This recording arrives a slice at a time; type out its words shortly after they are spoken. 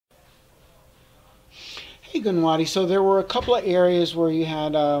Hey, Gunwati. So there were a couple of areas where you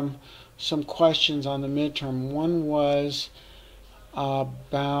had some questions on the midterm. One was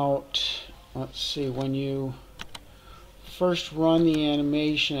about, let's see, when you first run the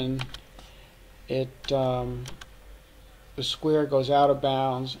animation, the square goes out of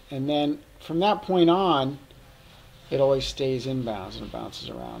bounds, and then from that point on, it always stays in bounds and bounces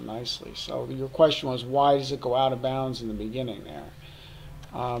around nicely. So your question was, why does it go out of bounds in the beginning there?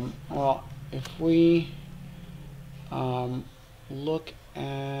 Well, if we look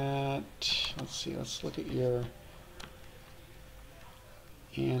at, let's see, let's look at your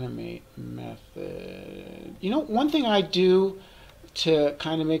animate method. You know, one thing I do to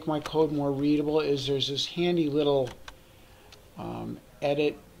kind of make my code more readable is there's this handy little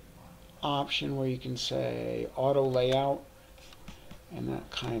edit option where you can say auto layout, and that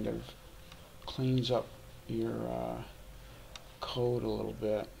kind of cleans up your code a little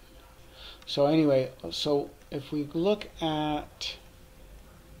bit. So anyway, so if we look at,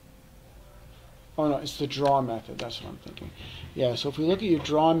 oh no, it's the draw method, that's what I'm thinking. Yeah, so if we look at your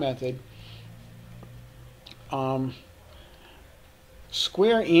draw method,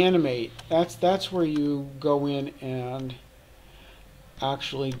 square animate, that's where you go in and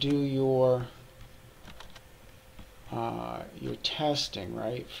actually do your testing,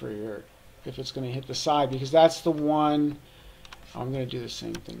 right, for your, if it's going to hit the side, because that's the one. I'm going to do the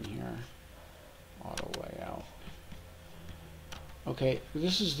same thing here, auto layout. Okay,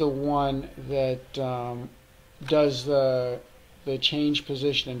 this is the one that does the change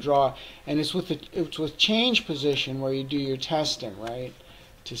position and draw, and it's with change position where you do your testing, right,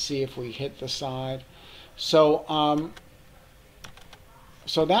 to see if we hit the side. So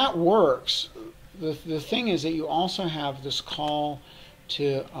so that works. The thing is that you also have this call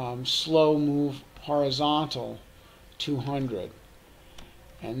to slow move horizontal 200,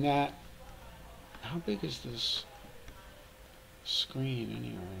 and that, how big is this screen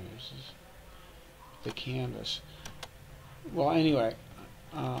anyway? This is the canvas. Well, anyway,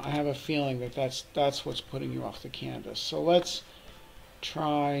 I have a feeling that that's what's putting you off the canvas. So let's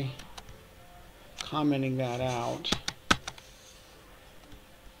try commenting that out.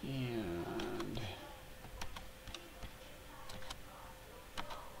 And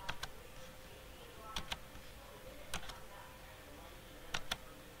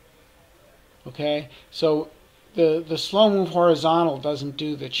okay, so the slow move horizontal doesn't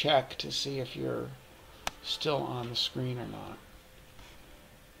do the check to see if you're still on the screen or not.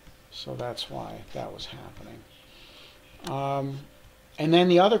 So that's why that was happening. And then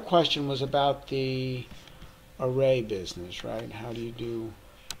the other question was about the array business, right? How do you do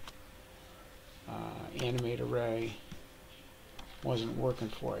animate array? Wasn't working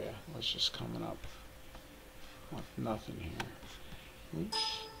for you. Was just coming up with nothing here.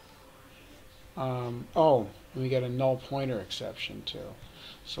 Oops. Oh, we get a null pointer exception too.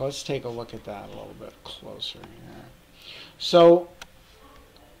 So let's take a look at that a little bit closer here. So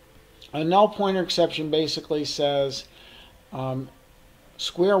a null pointer exception basically says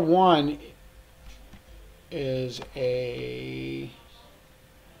square one is a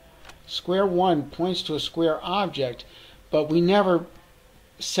square one points to a square object, but we never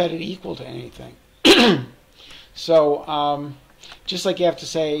set it equal to anything. So just like you have to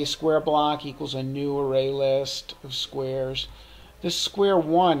say square block equals a new array list of squares, this square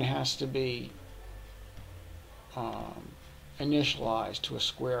one has to be initialized to a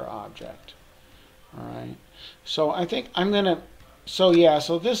square object. All right. So I think I'm going to, so yeah,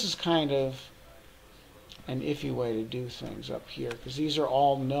 so this is kind of an iffy way to do things up here, because these are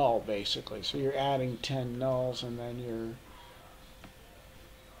all null basically. So you're adding 10 nulls and then you're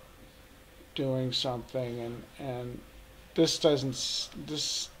doing something, and this doesn't,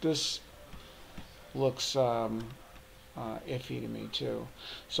 this looks iffy to me too.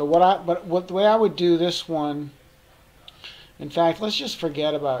 So what the way I would do this one, in fact, let's just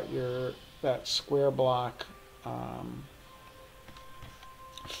forget about that square block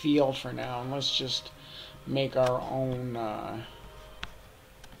field for now, and let's just make our own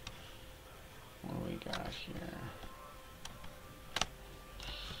what do we got here?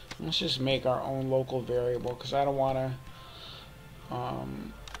 Let's just make our own local variable, because I don't want to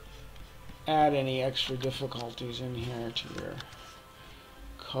add any extra difficulties in here to your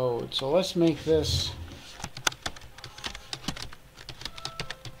code. So let's make this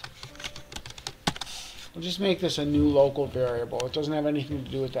we'll just make this a new local variable. It doesn't have anything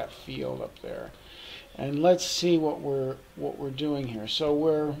to do with that field up there. And let's see what we're doing here. So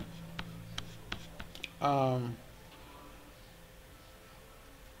we're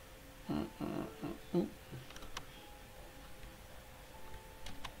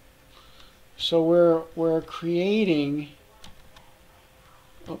So we're creating.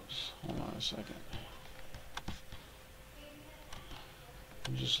 Oops, hold on a second.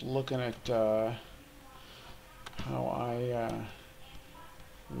 I'm just looking at how I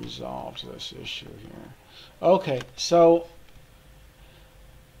resolved this issue here. Okay, so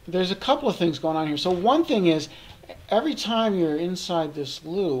there's a couple of things going on here. So one thing is, every time you're inside this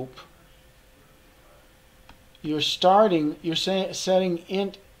loop, you're setting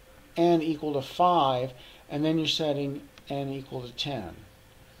int n equal to 5, and then you're setting n equal to 10.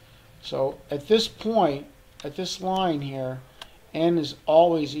 So at this point, at this line here, n is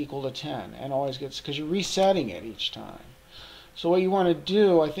always equal to 10. N always gets, because you're resetting it each time. So what you want to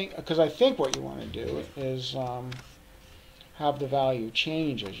do, I think what you want to do is have the value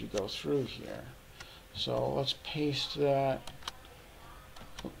change as you go through here. So let's paste that.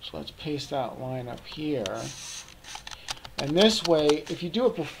 Oops, let's paste that line up here. And this way, if you do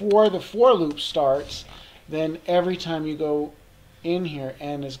it before the for loop starts, then every time you go in here,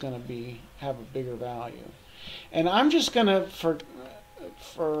 n is going to have a bigger value. And I'm just going to, for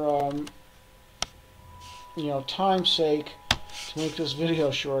time's sake, to make this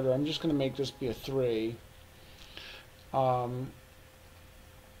video shorter, I'm just going to make this be a 3. But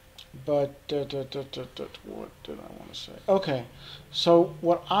what did I want to say? Okay, so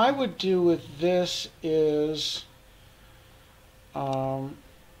what I would do with this is I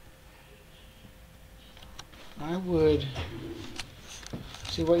would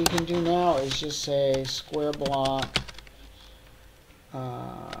see what you can do now is just say square block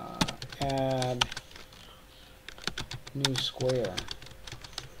add new square.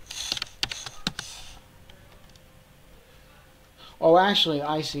 Oh, actually,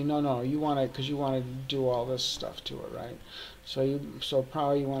 I see. No, you want to, because you want to do all this stuff to it, right? So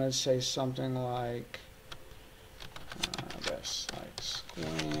probably you want to say something like this, like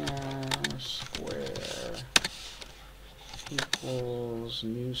square equals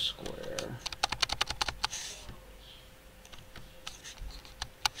new square.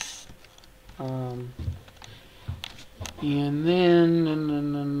 And then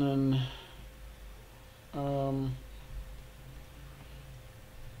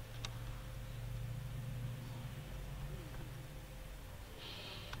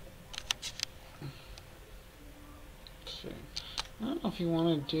let's see. I don't know if you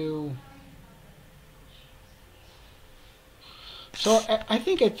want to do. So I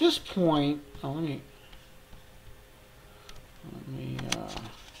think at this point, let me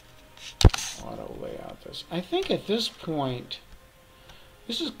auto layout this. I think at this point,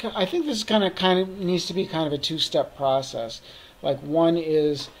 I think this is kind of needs to be kind of a two-step process. Like one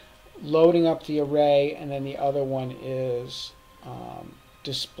is loading up the array, and then the other one is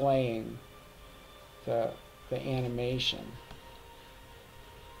displaying the animation.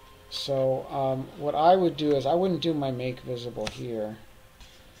 So what I would do is I wouldn't do my make visible here.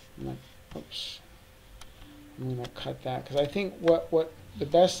 Oops. I'm going to cut that because I think what the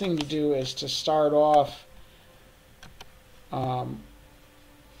best thing to do is to start off.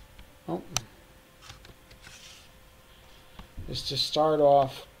 Is to start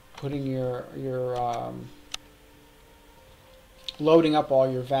off putting your loading up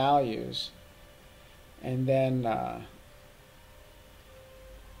all your values, and then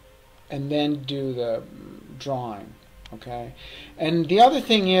do the drawing. Okay, and the other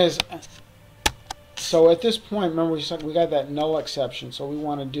thing is, so at this point, remember we got that null exception, so we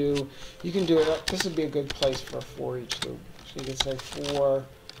want to do, you can do it, this would be a good place for a for each loop. So you could say for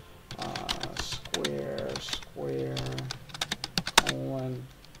square colon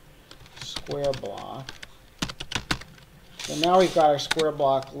square block. So now we've got our square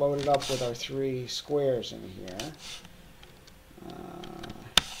block loaded up with our 3 squares in here.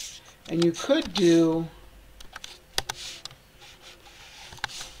 And you could do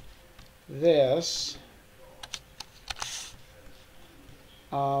this.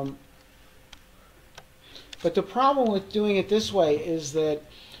 But the problem with doing it this way is that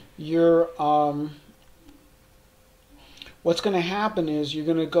you're what's going to happen is you're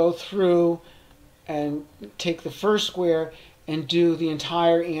going to go through and take the first square and do the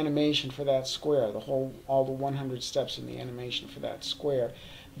entire animation for that square, all the 100 steps in the animation for that square.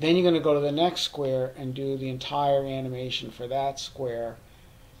 Then you're going to go to the next square and do the entire animation for that square,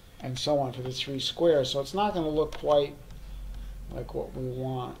 and so on for the 3 squares. So it's not going to look quite like what we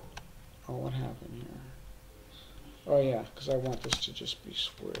want. Oh, what happened here? Oh yeah, because I want this to just be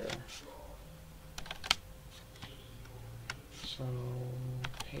square. So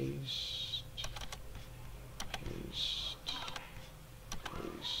paste, paste,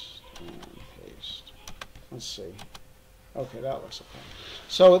 paste, and paste. Let's see. Okay, that looks okay.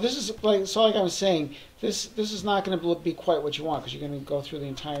 So this is like I was saying, this is not going to be quite what you want because you're going to go through the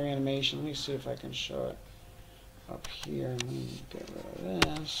entire animation. Let me see if I can show it up here. Let me get rid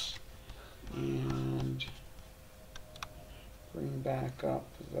of this and bring back up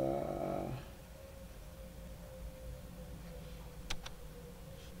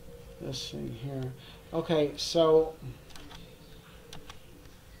this thing here. Okay, so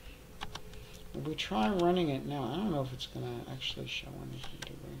if we try running it now, I don't know if it's going to actually show anything,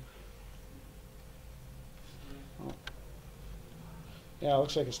 do we? Oh. Yeah, it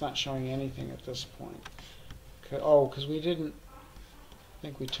looks like it's not showing anything at this point. Oh, because we didn't, I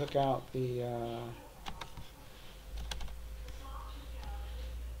think we took out the,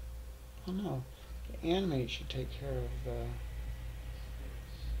 oh no, the animate should take care of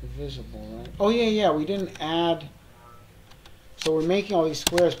the visible, right? Oh yeah, we didn't add, so we're making all these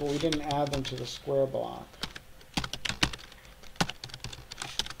squares, but we didn't add them to the square block.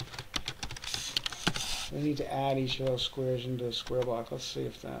 We need to add each of those squares into the square block. Let's see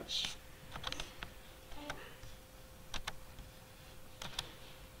if that's...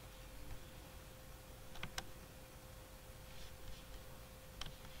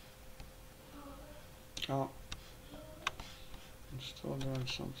 Oh, I'm still doing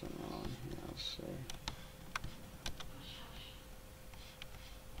something wrong here. Let's see.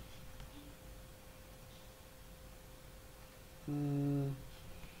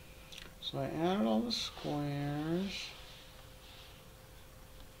 So I added all the squares.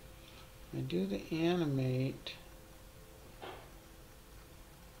 I do the animate.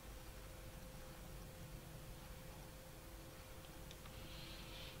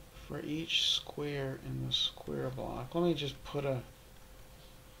 For each square in the square block. Let me just put a...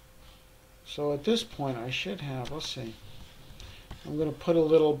 So at this point I should have, let's see. I'm going to put a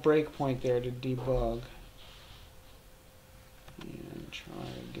little breakpoint there to debug. And try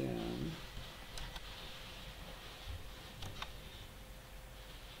again.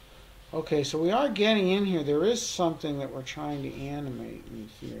 Okay, so we are getting in here. There is something that we're trying to animate in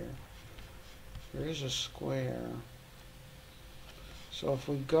here. There is a square. So if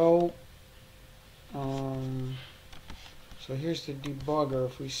we go, so here's the debugger.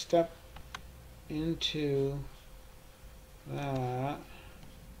 If we step into that,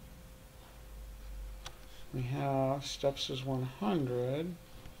 we have steps is 100.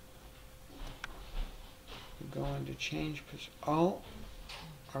 We go into change position. Oh,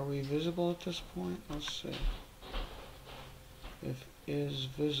 are we visible at this point? Let's see. If is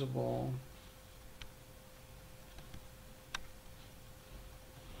visible.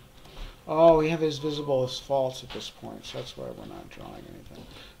 Oh, we have is visible as false at this point, so that's why we're not drawing anything.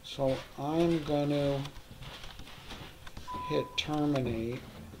 So I'm going to hit terminate.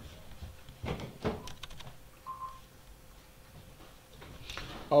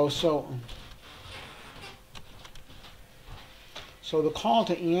 Oh, so the call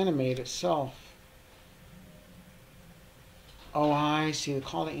to animate itself. Oh, I see. The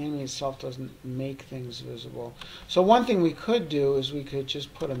call to animate itself doesn't make things visible. So one thing we could do is we could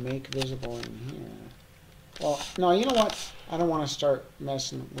just put a make visible in here. Well, no, you know what? I don't want to start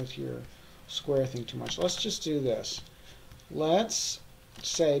messing with your square thing too much. Let's just do this. Let's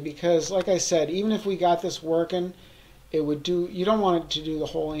say, because like I said, even if we got this working, it would do, you don't want it to do the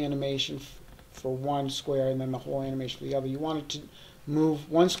whole animation for one square and then the whole animation for the other. You want it to move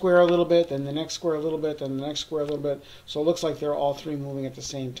one square a little bit, then the next square a little bit, then the next square a little bit. So it looks like they're all three moving at the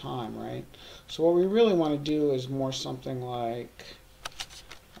same time, right? So what we really want to do is more something like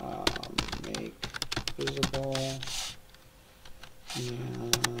make visible and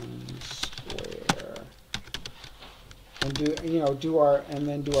square. And do our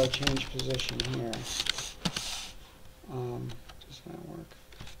change position here. Does that work?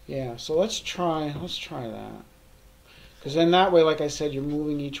 Yeah, so let's try that. Because then that way, like I said, you're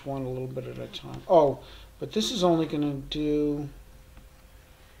moving each one a little bit at a time. Oh, but this is only going to do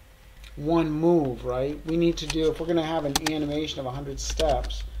one move, right? We need to do, if we're going to have an animation of 100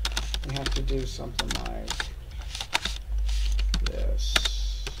 steps, we have to do something like this.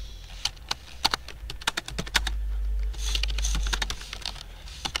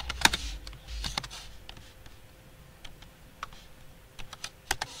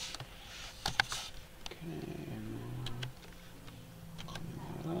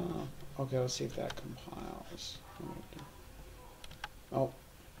 Okay, let's see if that compiles. Oh,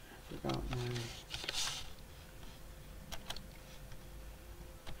 forgot my...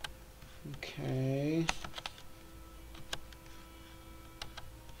 Okay.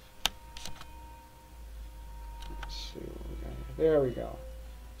 Let's see what we got here. There we go.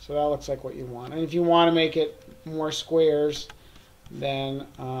 So that looks like what you want. And if you want to make it more squares, then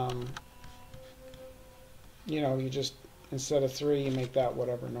you just, instead of 3, you make that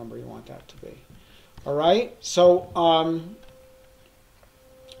whatever number you want that to be. All right, so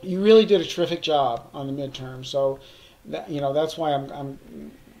you really did a terrific job on the midterm. So that's why I'm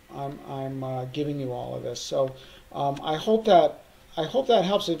giving you all of this. So I hope that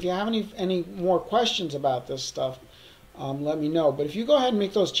helps. If you have any more questions about this stuff, let me know. But if you go ahead and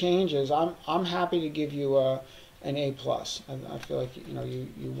make those changes, I'm happy to give you an A+. I feel like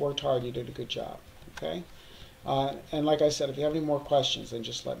you worked hard. You did a good job. Okay. And like I said, if you have any more questions, then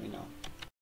just let me know.